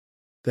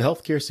The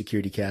Healthcare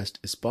Security Cast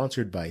is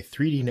sponsored by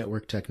 3D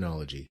Network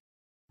Technology.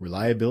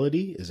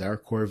 Reliability is our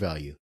core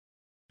value.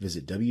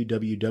 Visit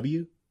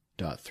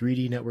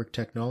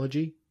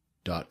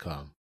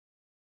www.3dnetworktechnology.com.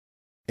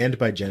 And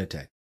by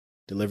Genetec,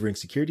 delivering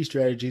security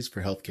strategies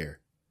for healthcare.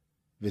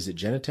 Visit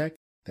Genetec,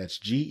 that's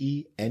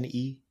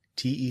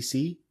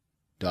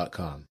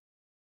GENETEC.com.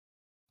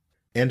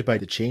 And by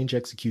the Change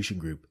Execution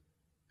Group.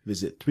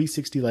 Visit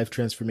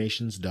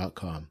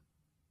 360lifetransformations.com.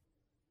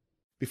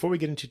 Before we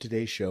get into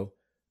today's show,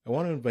 I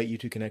want to invite you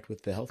to connect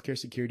with the Healthcare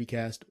Security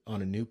Cast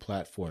on a new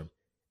platform.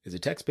 It's a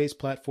text-based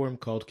platform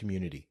called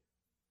Community.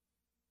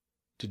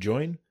 To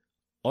join,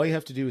 all you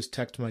have to do is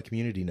text my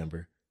community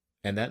number,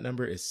 and that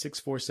number is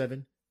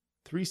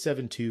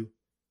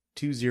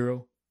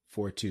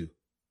 647-372-2042.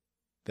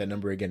 That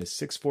number again is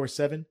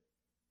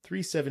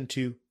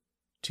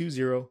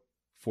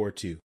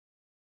 647-372-2042.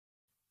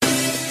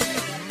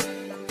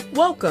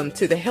 Welcome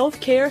to the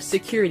Healthcare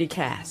Security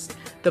Cast,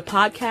 the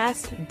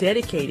podcast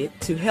dedicated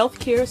to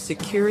healthcare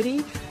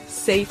security,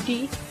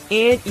 safety,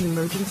 and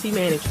emergency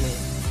management.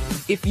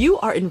 If you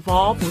are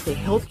involved with a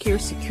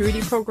healthcare security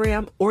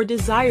program or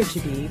desire to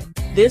be,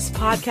 this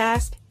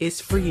podcast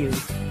is for you.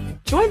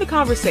 Join the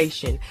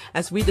conversation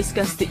as we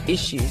discuss the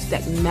issues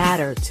that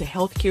matter to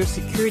healthcare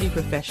security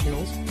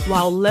professionals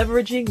while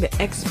leveraging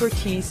the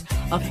expertise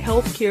of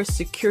healthcare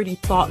security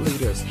thought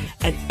leaders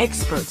and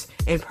experts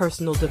in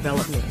personal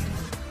development.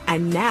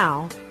 And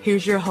now,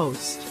 here's your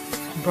host,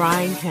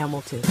 Brian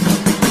Hamilton.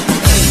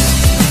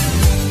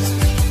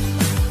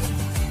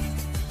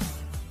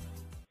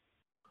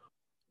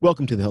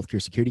 Welcome to the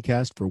Healthcare Security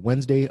Cast for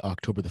Wednesday,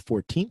 October the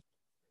 14th,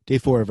 day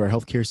 4 of our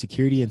Healthcare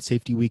Security and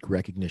Safety Week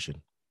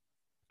recognition.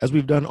 As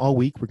we've done all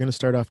week, we're going to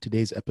start off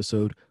today's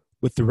episode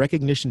with the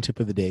recognition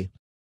tip of the day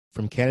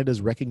from Canada's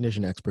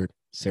recognition expert,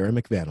 Sarah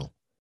McVanel.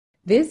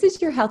 This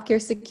is your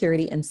Healthcare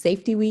Security and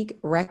Safety Week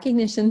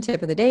recognition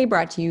tip of the day,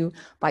 brought to you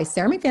by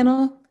Sarah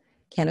McVanel,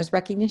 Canada's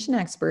recognition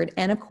expert,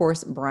 and of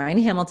course, Brian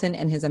Hamilton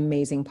and his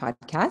amazing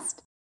podcast.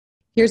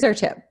 Here's our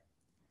tip.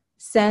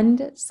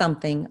 Send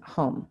something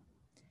home.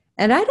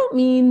 And I don't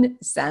mean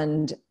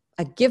send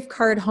a gift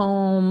card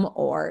home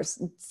or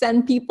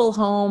send people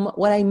home.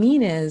 What I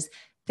mean is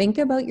think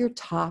about your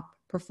top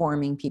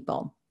performing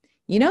people.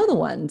 You know the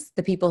ones,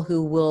 the people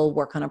who will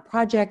work on a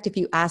project if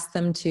you ask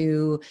them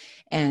to,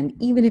 and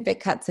even if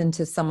it cuts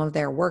into some of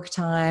their work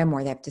time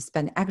or they have to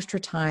spend extra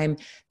time,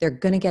 they're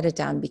going to get it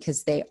done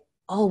because they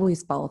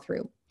always follow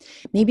through.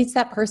 Maybe it's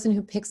that person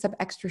who picks up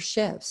extra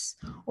shifts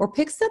or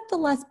picks up the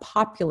less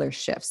popular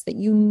shifts that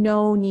you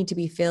know need to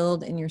be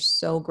filled and you're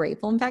so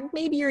grateful. In fact,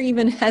 maybe you're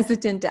even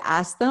hesitant to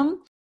ask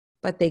them,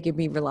 but they could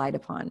be relied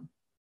upon.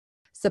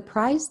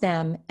 Surprise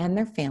them and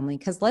their family,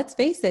 because let's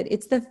face it,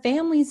 it's the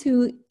families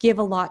who give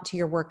a lot to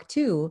your work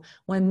too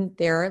when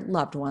their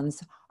loved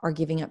ones are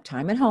giving up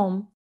time at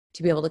home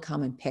to be able to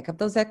come and pick up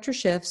those extra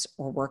shifts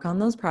or work on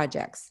those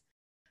projects.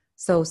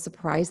 So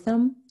surprise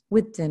them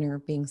with dinner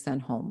being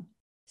sent home.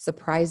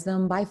 Surprise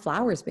them by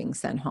flowers being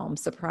sent home.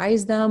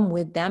 Surprise them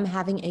with them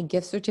having a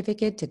gift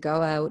certificate to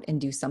go out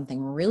and do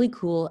something really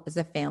cool as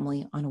a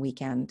family on a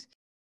weekend.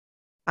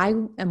 I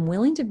am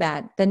willing to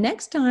bet the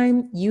next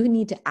time you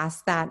need to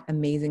ask that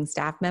amazing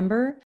staff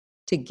member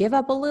to give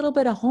up a little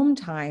bit of home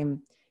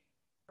time,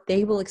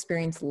 they will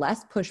experience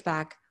less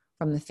pushback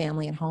from the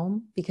family at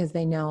home because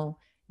they know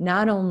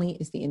not only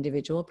is the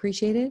individual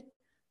appreciated,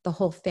 the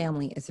whole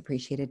family is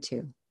appreciated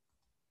too.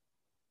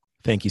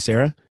 Thank you,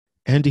 Sarah.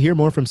 And to hear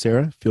more from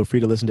Sarah, feel free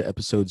to listen to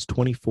episodes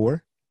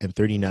 24 and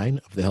 39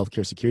 of the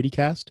Healthcare Security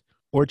Cast,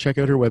 or check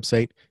out her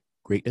website,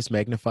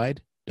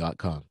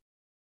 greatnessmagnified.com.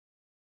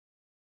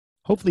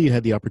 Hopefully you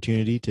had the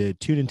opportunity to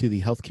tune into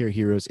the Healthcare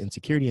Heroes in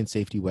Security and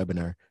Safety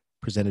webinar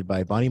presented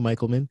by Bonnie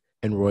Michaelman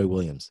and Roy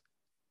Williams.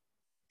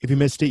 If you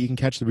missed it, you can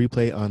catch the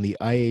replay on the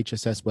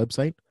IAHSS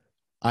website,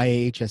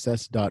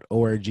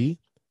 iahss.org. If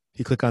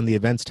you click on the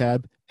Events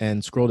tab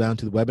and scroll down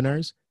to the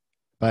webinars,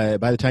 by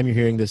the time you're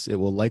hearing this, it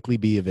will likely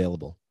be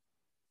available.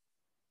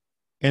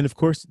 And of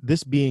course,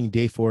 this being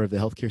day 4 of the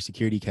Healthcare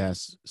Security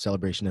Cast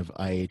celebration of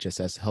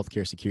IAHSS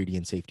Healthcare Security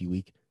and Safety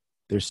Week,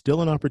 there's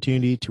still an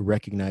opportunity to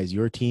recognize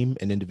your team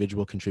and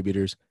individual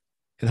contributors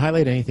and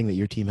highlight anything that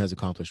your team has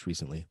accomplished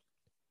recently.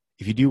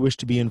 If you do wish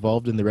to be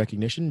involved in the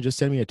recognition, just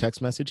send me a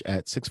text message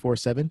at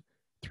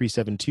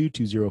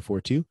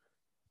 647-372-2042.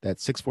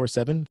 That's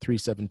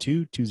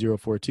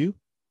 647-372-2042,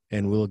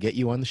 and we'll get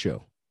you on the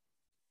show.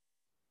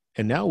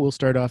 And now we'll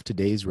start off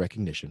today's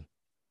recognition.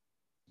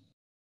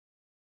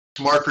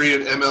 Mark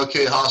Reed at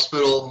MLK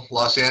Hospital,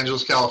 Los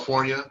Angeles,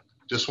 California.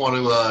 Just want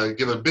to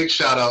give a big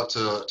shout out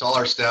to all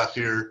our staff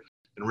here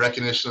in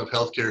recognition of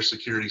Healthcare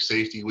Security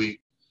Safety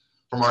Week.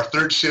 From our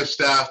third shift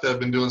staff that have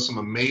been doing some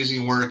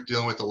amazing work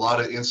dealing with a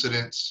lot of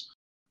incidents,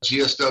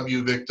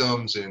 GSW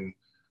victims and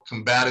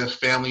combative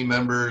family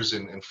members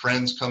and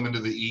friends coming to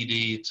the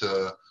ED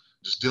to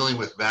just dealing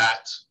with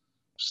that,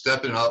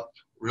 stepping up,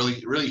 really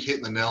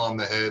hitting the nail on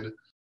the head.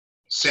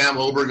 Sam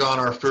Obregon,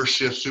 our first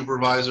shift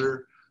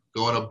supervisor,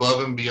 going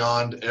above and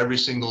beyond every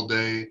single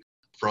day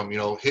from,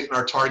 hitting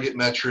our target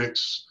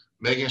metrics,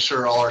 making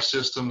sure all our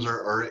systems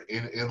are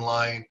in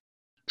line,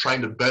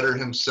 trying to better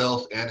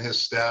himself and his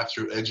staff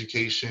through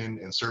education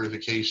and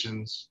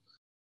certifications.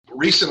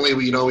 Recently,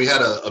 we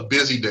had a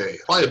busy day,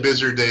 probably a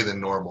busier day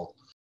than normal,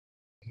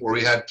 where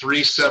we had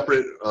 3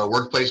 separate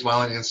workplace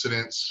violent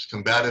incidents,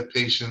 combative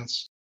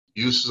patients,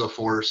 uses of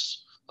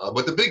force.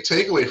 But the big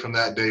takeaway from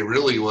that day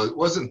really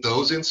wasn't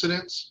those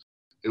incidents.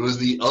 It was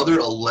the other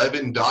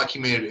 11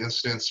 documented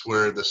incidents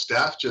where the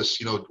staff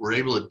just, were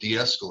able to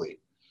de-escalate.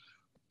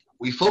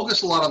 We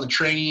focus a lot on the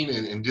training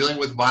and dealing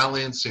with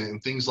violence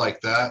and things like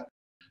that.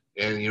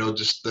 And,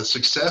 just the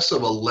success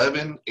of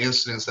 11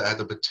 incidents that had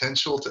the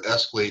potential to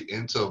escalate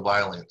into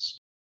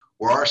violence,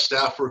 where our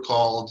staff were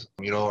called,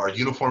 our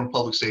uniformed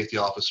public safety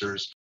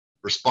officers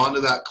respond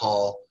to that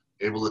call,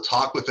 able to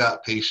talk with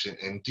that patient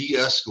and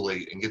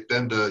de-escalate and get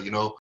them to,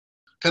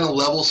 kind of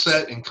level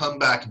set and come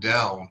back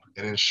down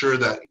and ensure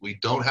that we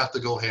don't have to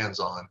go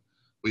hands-on.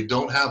 We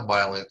don't have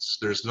violence.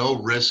 There's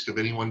no risk of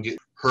anyone getting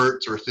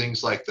hurt or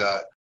things like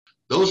that.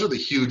 Those are the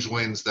huge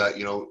wins that,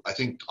 I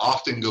think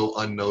often go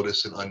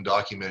unnoticed and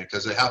undocumented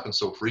because they happen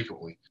so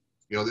frequently.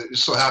 It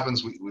just so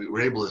happens we were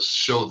able to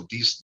show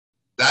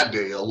that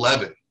day,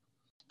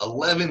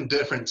 11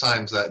 different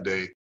times that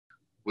day,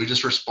 we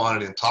just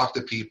responded and talked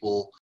to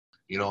people,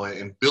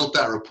 and built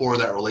that rapport,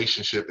 that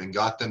relationship, and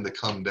got them to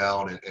come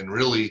down and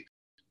really,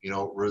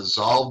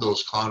 resolve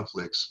those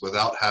conflicts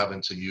without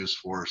having to use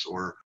force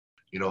or,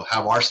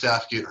 have our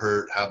staff get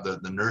hurt, have the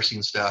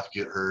nursing staff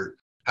get hurt,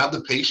 have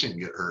the patient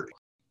get hurt.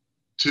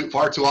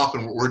 Far too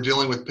often we're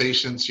dealing with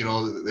patients, they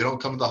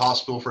don't come to the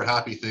hospital for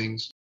happy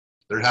things.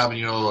 They're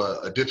having,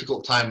 a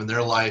difficult time in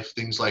their life,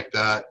 things like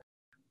that.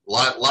 A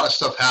lot of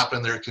stuff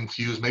happening. They're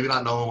confused, maybe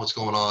not knowing what's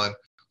going on.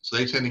 So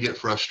they tend to get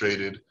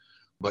frustrated.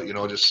 But,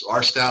 just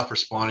our staff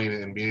responding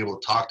and being able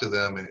to talk to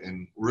them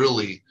and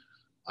really,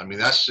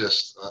 that's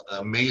just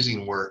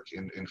amazing work.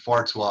 And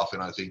far too often,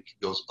 I think,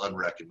 goes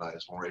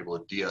unrecognized when we're able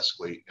to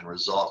de-escalate and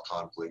resolve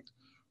conflict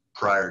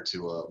prior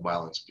to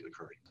violence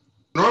occurring.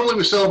 Normally,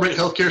 we celebrate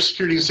Healthcare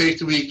Security and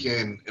Safety Week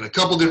in a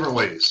couple different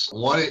ways.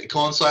 One, it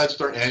coincides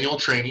with our annual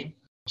training.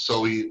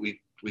 So we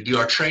do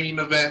our training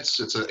events.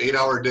 It's an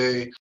 8-hour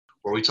day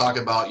where we talk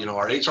about,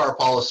 our HR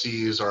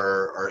policies,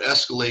 our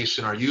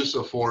escalation, our use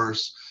of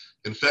force,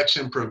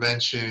 infection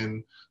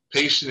prevention,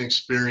 patient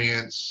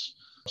experience,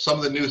 some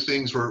of the new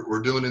things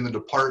we're doing in the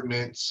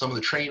department, some of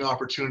the training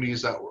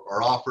opportunities that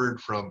are offered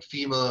from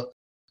FEMA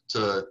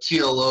to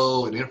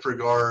TLO and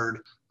InfraGard,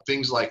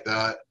 things like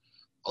that.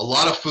 A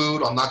lot of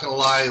food. I'm not going to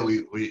lie.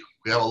 We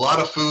have a lot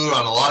of food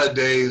on a lot of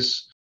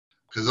days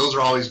because those are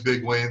always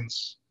big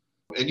wins.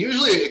 And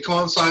usually it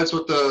coincides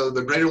with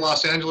the Greater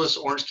Los Angeles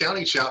Orange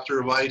County chapter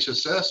of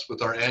IAHSS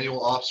with our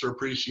annual Officer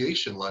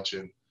Appreciation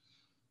Luncheon.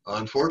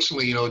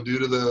 Unfortunately, due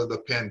to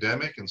the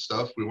pandemic and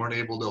stuff, we weren't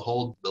able to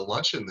hold the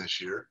luncheon this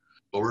year.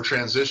 But we're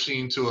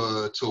transitioning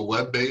to a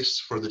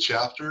web-based for the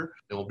chapter,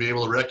 and we'll be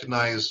able to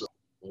recognize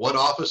one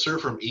officer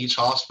from each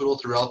hospital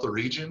throughout the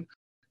region.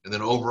 And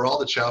then overall,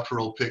 the chapter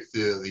will pick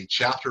the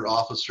chapter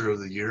officer of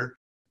the year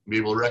and be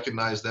able to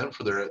recognize them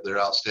for their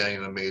outstanding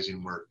and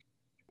amazing work.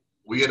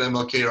 We at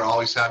MLK are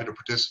always happy to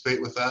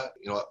participate with that.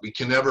 We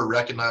can never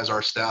recognize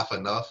our staff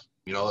enough,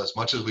 as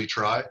much as we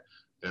try.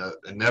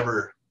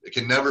 It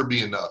can never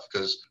be enough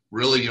because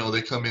really,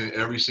 they come in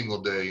every single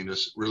day and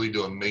just really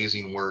do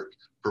amazing work,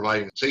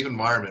 providing a safe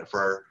environment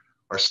for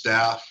our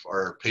staff,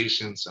 our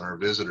patients, and our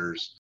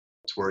visitors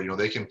to where,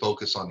 they can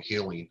focus on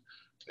healing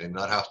and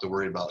not have to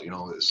worry about,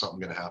 is something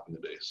going to happen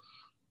today. So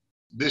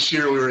this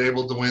year we were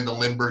able to win the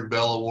Lindbergh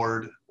Bell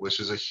Award, which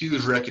is a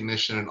huge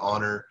recognition and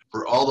honor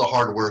for all the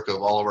hard work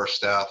of all of our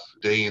staff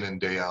day in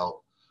and day out.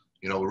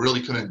 We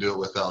really couldn't do it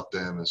without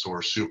them, and so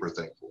we're super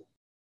thankful.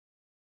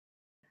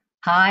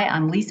 Hi,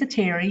 I'm Lisa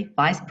Terry,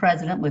 Vice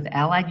President with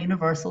Allied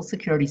Universal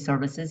Security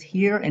Services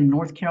here in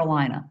North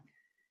Carolina.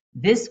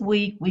 This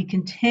week, we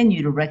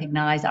continue to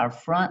recognize our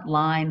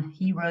frontline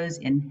heroes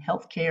in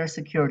healthcare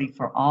security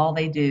for all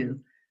they do.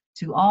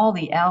 To all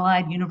the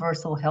Allied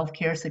Universal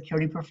Healthcare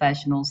Security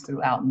professionals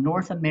throughout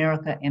North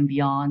America and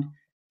beyond,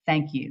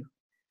 thank you.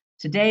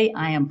 Today,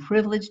 I am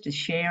privileged to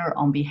share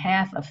on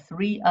behalf of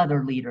 3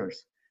 other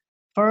leaders.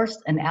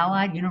 First, an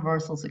Allied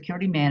Universal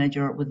Security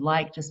Manager would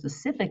like to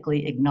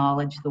specifically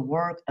acknowledge the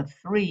work of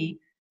 3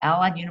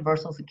 Allied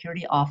Universal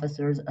Security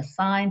officers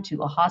assigned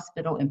to a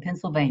hospital in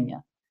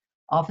Pennsylvania.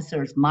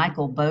 Officers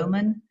Michael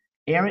Bowman,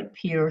 Eric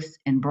Pierce,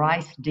 and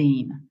Bryce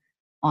Dean.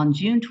 On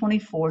June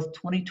 24,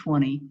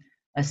 2020,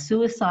 a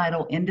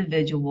suicidal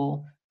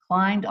individual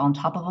climbed on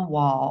top of a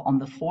wall on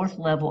the 4th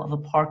level of a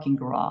parking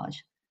garage.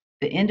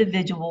 The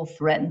individual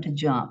threatened to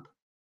jump.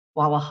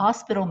 While a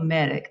hospital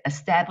medic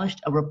established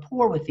a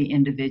rapport with the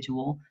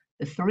individual,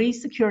 the 3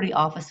 security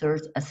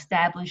officers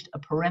established a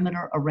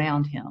perimeter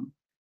around him.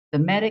 The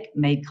medic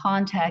made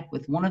contact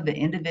with one of the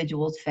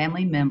individual's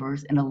family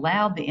members and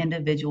allowed the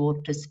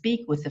individual to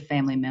speak with the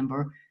family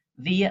member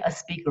via a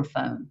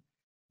speakerphone.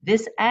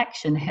 This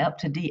action helped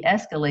to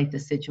de-escalate the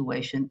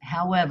situation.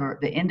 However,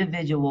 the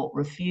individual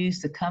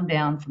refused to come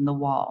down from the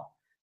wall.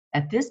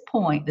 At this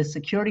point, the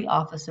security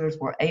officers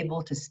were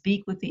able to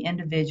speak with the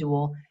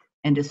individual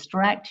and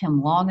distract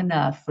him long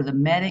enough for the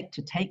medic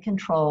to take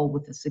control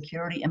with the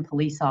security and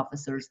police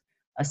officers'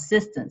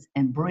 assistance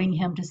and bring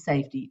him to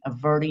safety,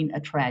 averting a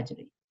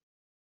tragedy.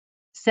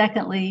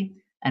 Secondly,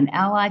 an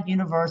Allied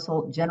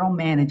Universal General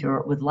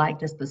Manager would like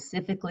to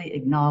specifically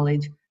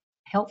acknowledge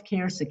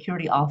Healthcare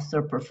Security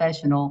Officer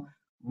Professional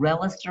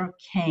Relister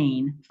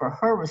Kane for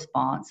her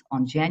response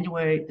on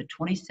January the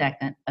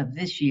 22nd of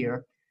this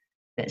year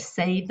that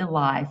saved the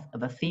life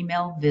of a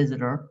female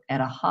visitor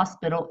at a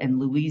hospital in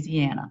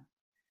Louisiana.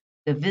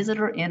 The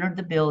visitor entered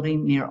the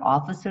building near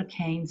Officer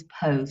Kane's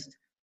post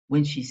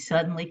when she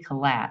suddenly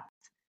collapsed.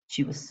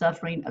 She was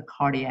suffering a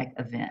cardiac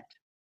event.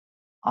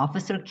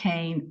 Officer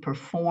Kane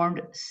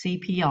performed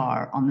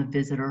CPR on the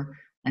visitor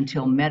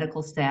until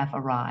medical staff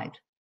arrived.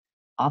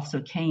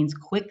 Officer Kane's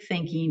quick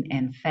thinking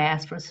and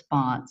fast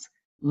response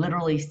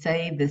literally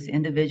saved this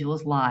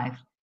individual's life,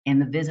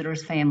 and the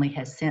visitor's family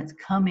has since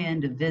come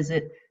in to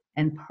visit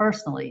and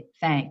personally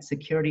thank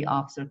Security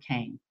Officer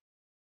Kane.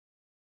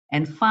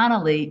 And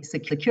finally,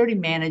 security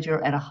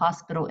manager at a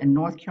hospital in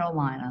North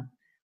Carolina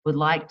would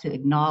like to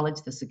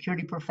acknowledge the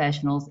security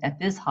professionals at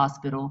this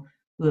hospital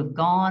who have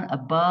gone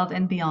above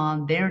and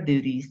beyond their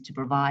duties to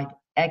provide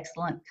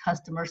excellent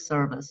customer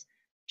service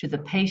to the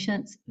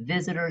patients,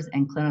 visitors,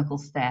 and clinical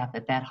staff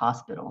at that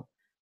hospital.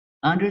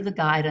 Under the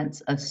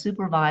guidance of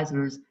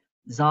supervisors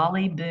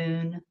Zolly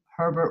Boone,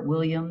 Herbert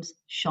Williams,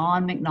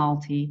 Sean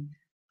McNulty,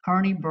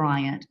 Kearney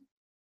Bryant,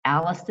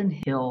 Alliston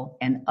Hill,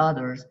 and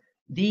others,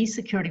 these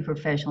security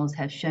professionals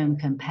have shown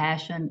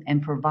compassion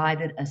and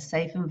provided a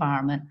safe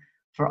environment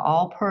for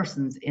all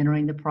persons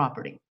entering the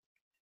property.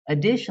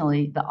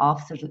 Additionally, the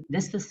officers at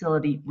this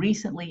facility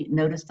recently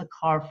noticed a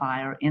car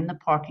fire in the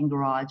parking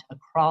garage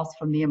across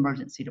from the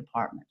emergency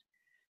department.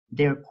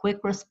 Their quick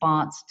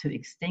response to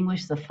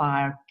extinguish the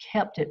fire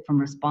kept it from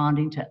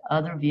responding to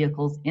other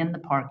vehicles in the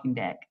parking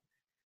deck.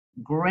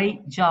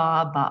 Great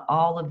job by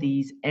all of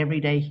these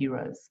everyday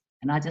heroes.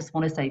 And I just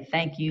want to say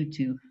thank you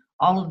to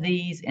all of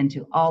these and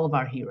to all of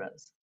our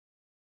heroes.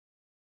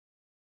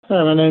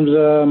 Hi, my name's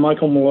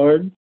Michael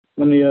Millard.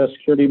 I'm the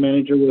security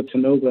manager with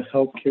Tennova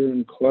Healthcare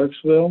in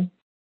Clarksville.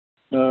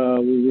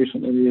 We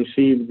recently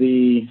received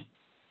the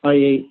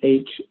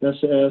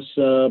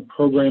IAHSS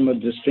Program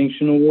of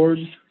Distinction Award.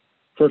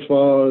 First of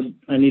all,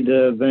 I need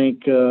to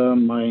thank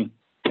my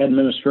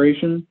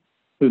administration,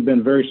 who've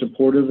been very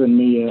supportive in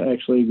me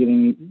actually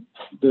getting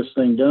this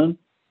thing done.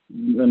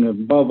 And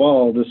above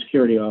all, the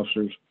security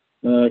officers.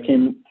 I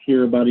came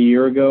here about a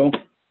year ago,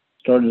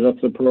 started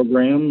up the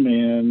program,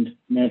 and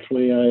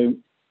naturally I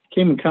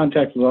came in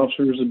contact with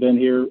officers who have been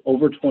here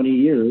over 20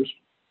 years.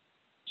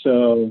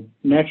 So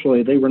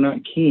naturally, they were not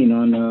keen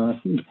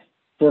on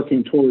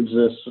working towards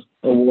this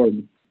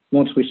award.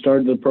 Once we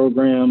started the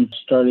program,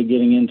 started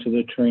getting into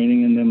the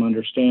training and them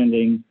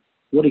understanding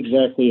what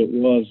exactly it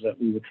was that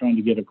we were trying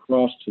to get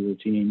across to the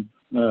team,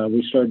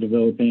 we started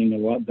developing a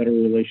lot better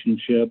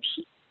relationships,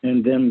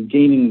 and them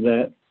gaining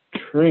that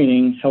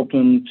training helped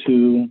them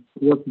to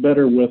work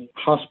better with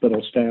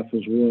hospital staff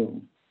as well.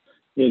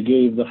 It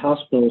gave the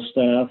hospital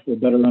staff a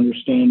better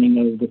understanding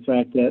of the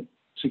fact that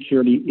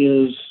security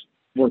is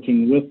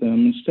working with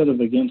them instead of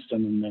against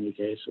them in many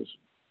cases.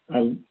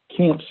 I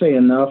can't say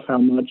enough how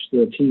much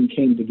the team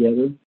came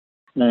together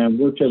and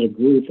worked as a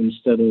group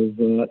instead of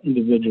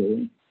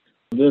individually.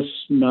 This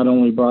not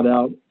only brought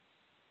out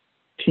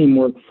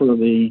teamwork for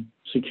the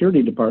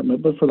security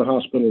department, but for the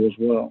hospital as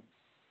well.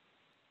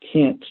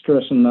 Can't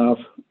stress enough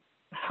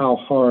how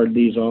hard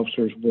these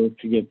officers worked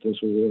to get this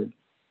award.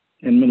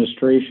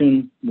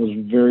 Administration was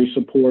very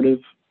supportive,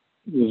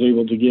 was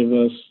able to give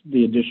us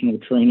the additional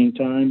training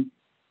time,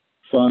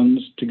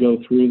 funds to go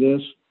through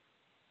this,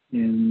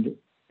 and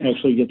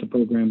actually get the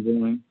program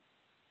going.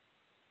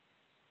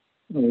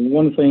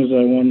 One of the things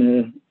I want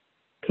to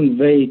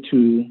convey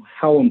to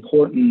how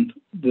important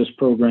this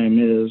program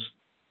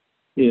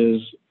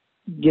is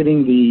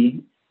getting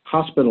the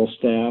hospital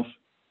staff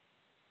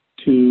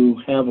to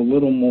have a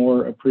little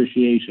more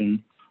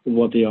appreciation of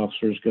what the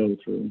officers go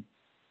through.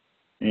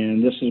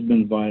 And this has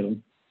been vital.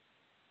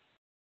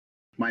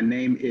 My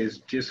name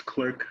is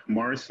Gisclerc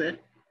Morisset.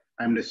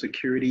 I'm the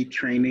Security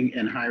Training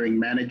and Hiring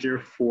Manager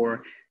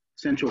for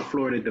Central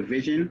Florida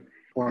Division,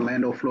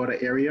 Orlando, Florida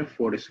area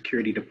for the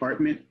Security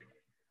Department.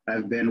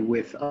 I've been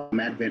with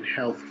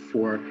AdventHealth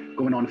for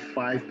going on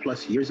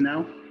 5+ years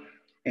now,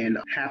 and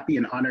happy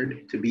and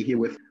honored to be here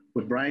with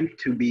Brian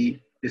to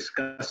be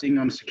discussing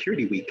on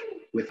Security Week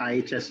with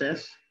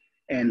IAHSS.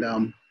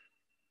 And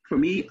for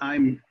me,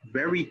 I'm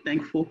very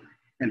thankful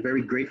and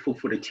very grateful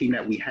for the team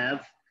that we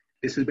have.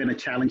 This has been a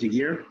challenging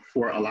year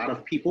for a lot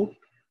of people.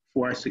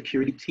 For our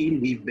security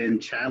team, we've been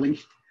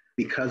challenged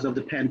because of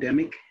the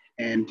pandemic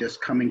and just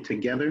coming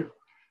together.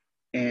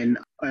 And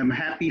I'm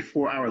happy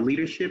for our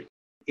leadership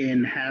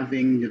in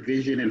having the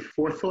vision and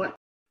forethought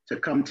to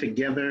come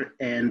together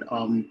and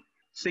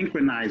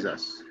synchronize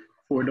us.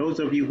 For those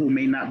of you who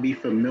may not be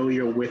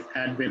familiar with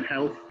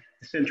AdventHealth,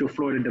 Central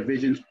Florida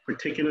divisions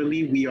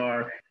particularly, we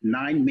are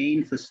 9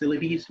 main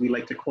facilities. We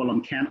like to call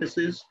them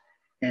campuses,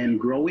 and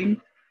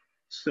growing.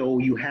 So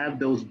you have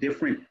those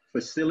different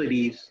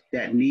facilities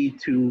that need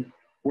to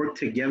work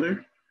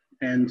together,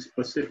 and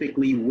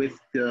specifically with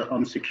the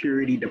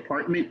security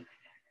department.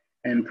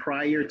 And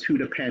prior to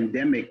the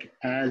pandemic,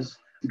 as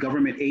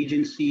government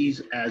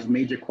agencies, as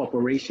major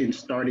corporations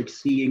started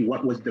seeing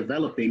what was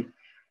developing,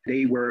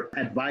 they were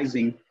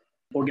advising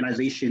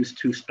organizations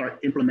to start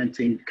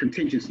implementing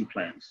contingency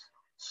plans.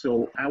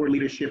 So our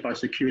leadership, our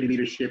security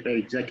leadership, our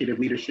executive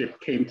leadership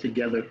came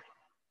together,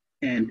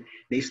 and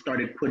they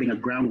started putting a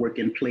groundwork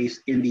in place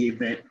in the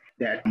event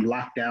that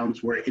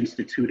lockdowns were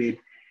instituted,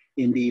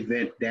 in the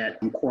event that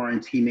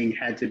quarantining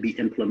had to be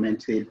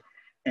implemented.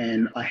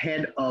 And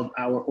ahead of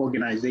our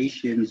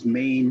organization's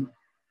main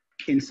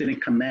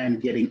incident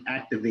command getting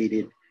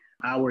activated,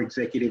 our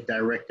executive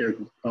director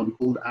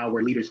pulled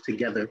our leaders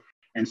together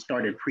and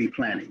started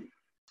pre-planning.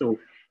 So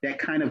that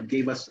kind of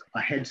gave us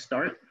a head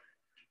start.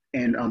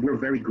 And we're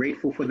very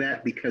grateful for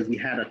that, because we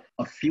had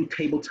a few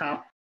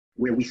tabletop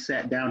where we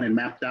sat down and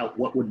mapped out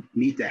what would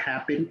need to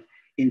happen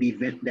in the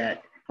event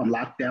that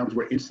lockdowns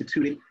were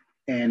instituted.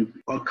 And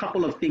a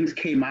couple of things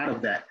came out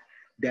of that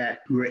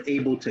we were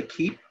able to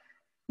keep.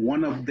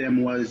 One of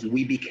them was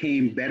we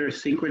became better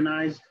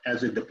synchronized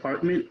as a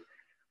department.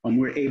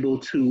 We're able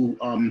to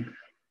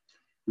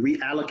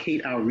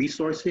reallocate our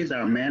resources,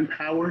 our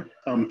manpower,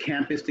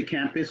 campus to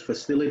campus,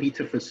 facility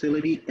to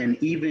facility, and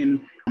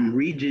even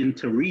region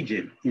to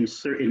region in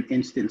certain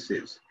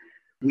instances.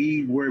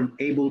 We were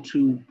able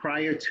to,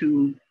 prior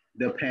to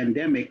the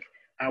pandemic,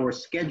 our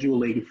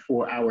scheduling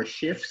for our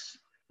shifts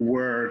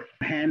were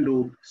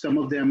handled, some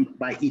of them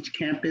by each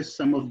campus,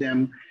 some of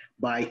them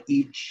by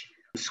each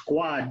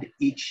squad,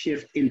 each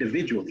shift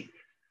individually.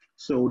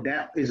 So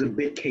that is a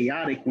bit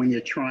chaotic when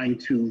you're trying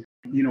to,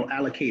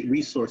 allocate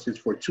resources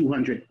for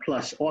 200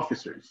 plus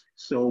officers.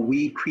 So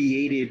we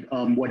created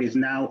what is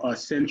now a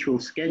central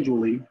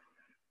scheduling,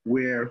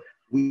 where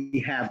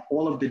we have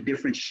all of the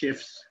different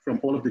shifts from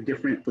all of the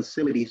different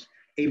facilities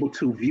able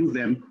to view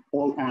them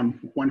all on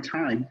one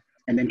time,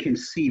 and then can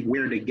see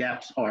where the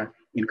gaps are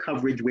in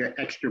coverage, where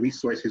extra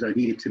resources are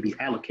needed to be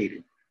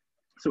allocated.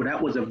 So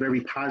that was a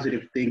very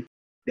positive thing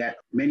that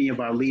many of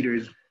our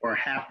leaders are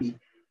happy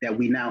that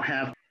we now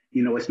have.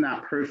 It's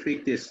not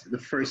perfect. It's the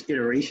first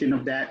iteration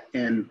of that.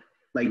 And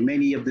like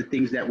many of the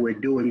things that we're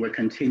doing, we'll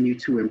continue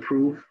to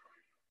improve.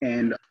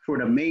 And for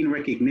the main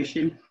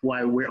recognition,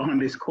 while we're on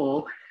this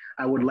call,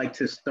 I would like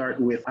to start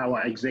with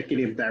our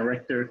executive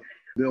director,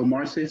 Bill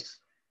Marcisz.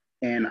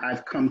 And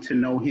I've come to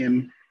know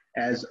him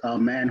as a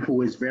man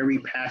who is very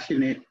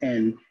passionate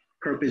and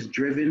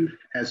purpose-driven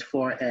as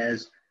far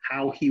as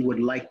how he would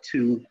like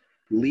to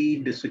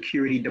lead the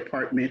security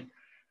department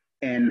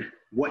and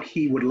what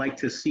he would like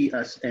to see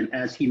us, and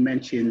as he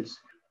mentions,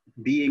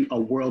 being a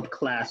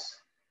world-class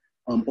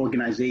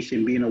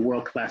organization, being a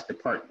world-class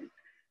department.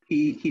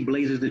 He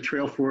blazes the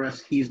trail for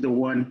us. He's the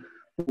one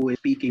who is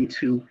speaking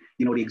to,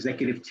 the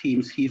executive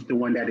teams. He's the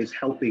one that is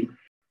helping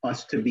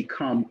us to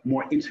become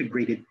more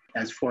integrated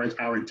as far as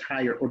our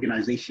entire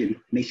organization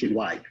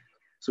nationwide.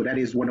 So that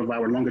is one of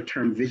our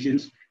longer-term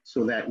visions,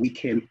 so that we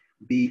can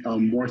be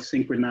more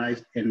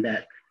synchronized, and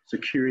that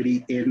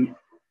security in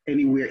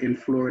anywhere in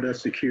Florida,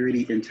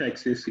 security in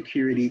Texas,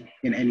 security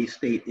in any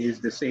state is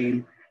the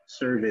same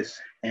service,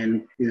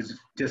 and is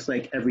just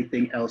like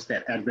everything else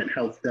that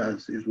AdventHealth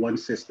does, is one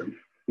system,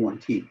 one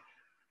team.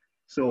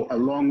 So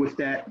along with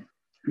that,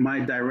 my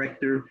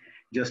director,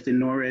 Justin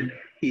Norred,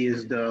 he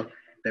is the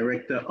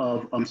director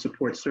of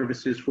support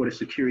services for the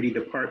security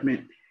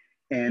department,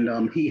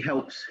 and he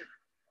helps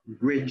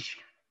bridge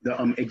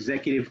the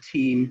executive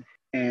team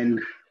and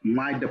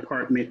my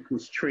department,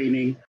 who's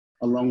training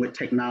along with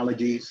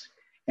technologies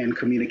and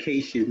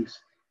communications,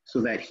 so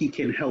that he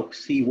can help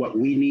see what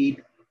we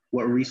need,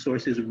 what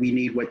resources we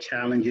need, what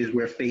challenges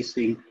we're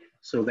facing,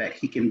 so that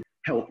he can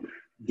help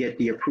get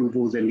the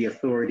approvals and the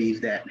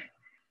authorities that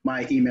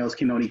my emails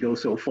can only go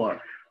so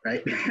far,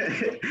 right?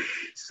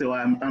 So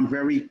I'm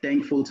very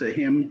thankful to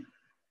him,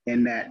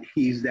 and that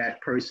he's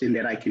that person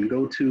that I can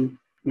go to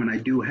when I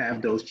do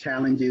have those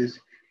challenges.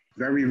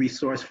 Very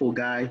resourceful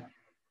guy,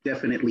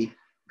 definitely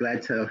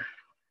glad to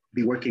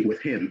be working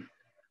with him.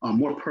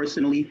 More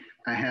personally,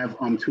 I have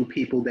two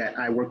people that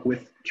I work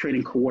with,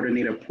 training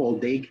coordinator Paul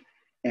Dague,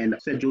 and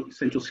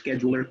central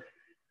scheduler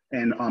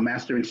and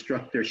master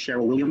instructor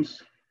Sheryl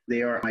Williams.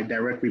 They are my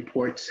direct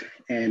reports,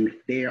 and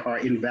they are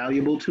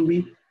invaluable to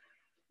me.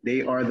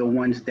 They are the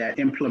ones that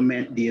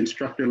implement the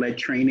instructor-led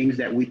trainings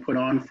that we put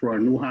on for our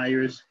new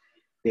hires.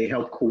 They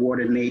help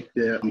coordinate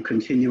the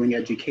continuing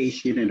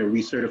education and the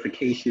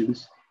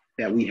recertifications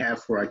that we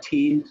have for our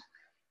teams.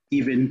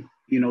 Even,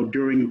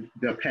 during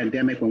the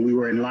pandemic when we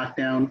were in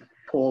lockdown,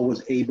 Paul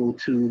was able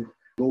to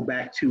go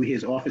back to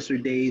his officer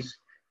days,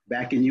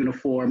 back in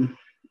uniform,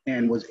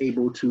 and was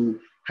able to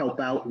help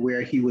out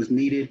where he was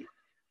needed.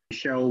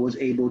 Sheryl was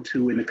able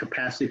to, in the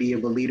capacity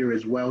of a leader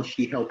as well,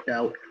 she helped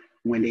out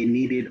when they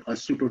needed a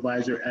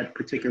supervisor at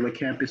particular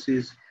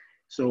campuses.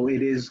 So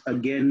it is,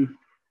 again,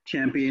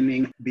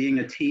 championing being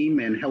a team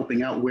and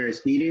helping out where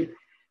it's needed.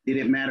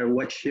 Didn't matter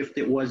what shift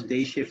it was,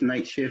 day shift,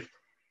 night shift,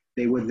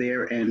 they were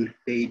there and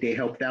they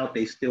helped out.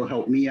 They still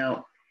help me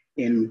out.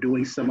 in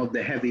doing some of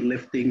the heavy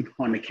lifting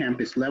on the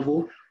campus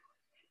level.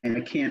 And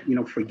I can't,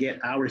 forget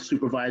our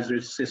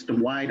supervisors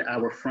system-wide,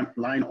 our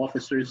frontline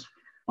officers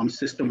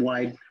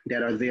system-wide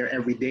that are there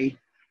every day.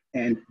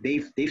 And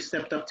they've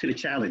stepped up to the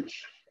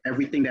challenge.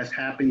 Everything that's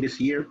happened this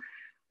year,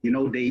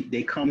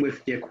 they come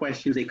with their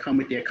questions, they come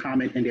with their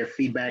comment and their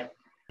feedback.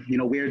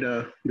 We're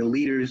the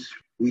leaders.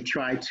 We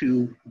try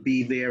to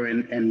be there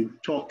and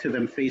talk to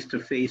them face to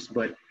face,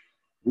 but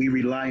we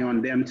rely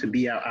on them to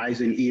be our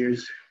eyes and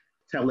ears,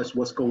 tell us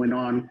what's going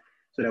on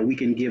so that we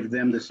can give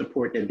them the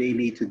support that they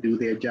need to do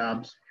their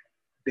jobs.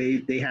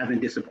 They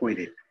haven't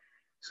disappointed.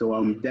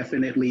 So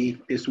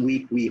definitely this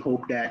week, we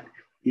hope that,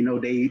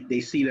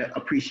 they see the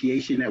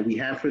appreciation that we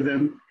have for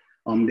them.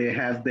 There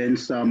have been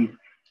some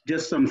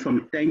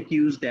thank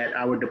yous that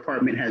our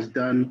department has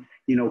done,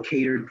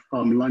 catered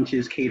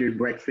lunches, catered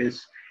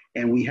breakfasts,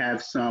 and we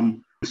have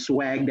some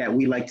swag that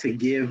we like to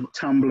give,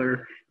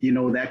 tumbler,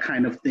 that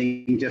kind of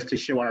thing, just to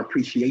show our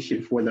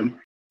appreciation for them.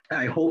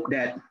 I hope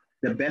that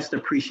the best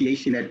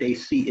appreciation that they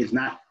see is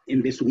not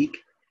in this week,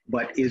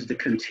 but is the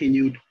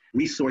continued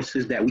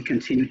resources that we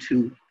continue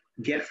to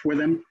get for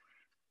them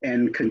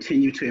and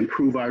continue to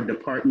improve our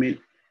department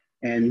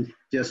and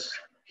just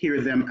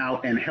hear them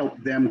out and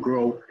help them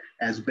grow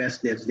as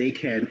best as they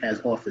can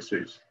as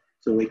officers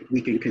so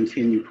we can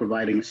continue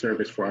providing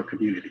service for our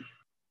community.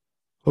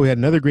 Well, we had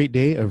another great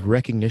day of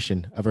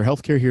recognition of our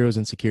healthcare heroes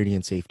in security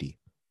and safety.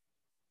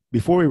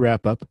 Before we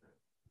wrap up,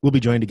 we'll be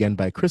joined again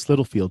by Chris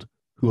Littlefield,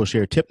 who will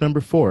share tip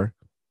number 4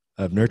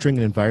 of nurturing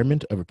an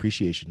environment of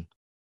appreciation.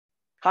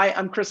 Hi,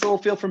 I'm Chris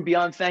Littlefield from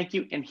Beyond Thank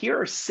You, and here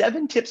are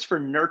 7 tips for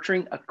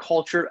nurturing a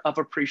culture of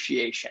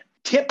appreciation.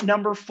 Tip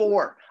number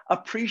 4,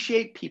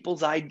 appreciate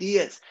people's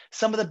ideas.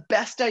 Some of the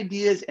best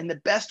ideas and the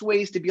best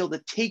ways to be able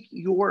to take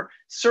your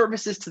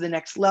services to the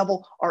next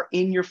level are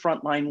in your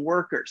frontline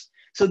workers.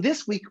 So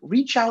this week,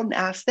 reach out and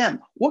ask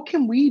them, what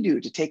can we do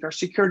to take our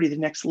security to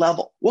the next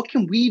level? What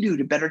can we do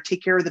to better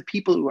take care of the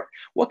people who are?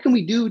 What can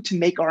we do to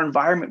make our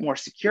environment more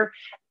secure?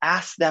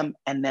 Ask them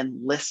and then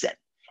listen.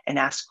 And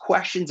ask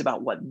questions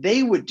about what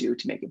they would do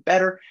to make it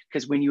better,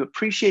 because when you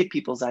appreciate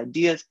people's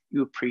ideas,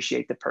 you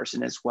appreciate the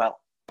person as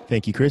well.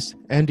 Thank you, Chris.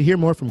 And to hear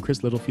more from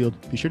Chris Littlefield,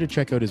 be sure to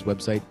check out his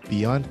website,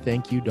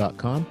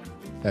 beyondthankyou.com.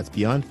 That's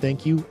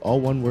beyondthankyou, all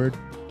one word,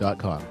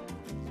 .com.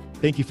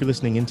 Thank you for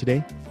listening in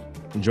today.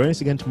 And join us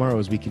again tomorrow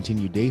as we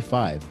continue day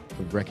 5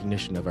 of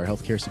recognition of our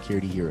healthcare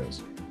security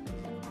heroes.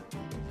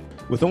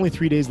 With only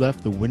 3 days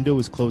left, the window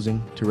is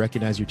closing to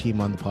recognize your team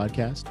on the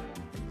podcast.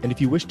 And if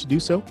you wish to do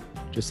so,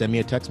 just send me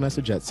a text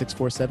message at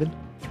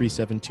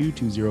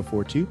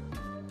 647-372-2042.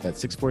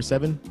 That's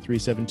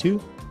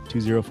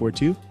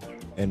 647-372-2042,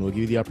 and we'll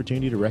give you the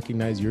opportunity to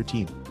recognize your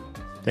team.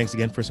 Thanks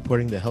again for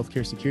supporting the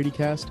Healthcare Security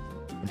Cast.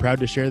 I'm proud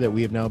to share that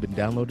we have now been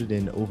downloaded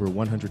in over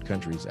 100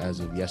 countries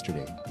as of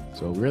yesterday.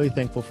 So really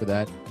thankful for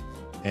that,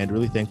 and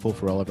really thankful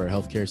for all of our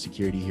healthcare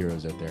security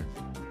heroes out there.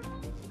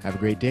 Have a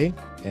great day,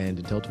 and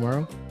until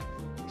tomorrow,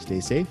 stay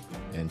safe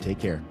and take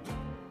care.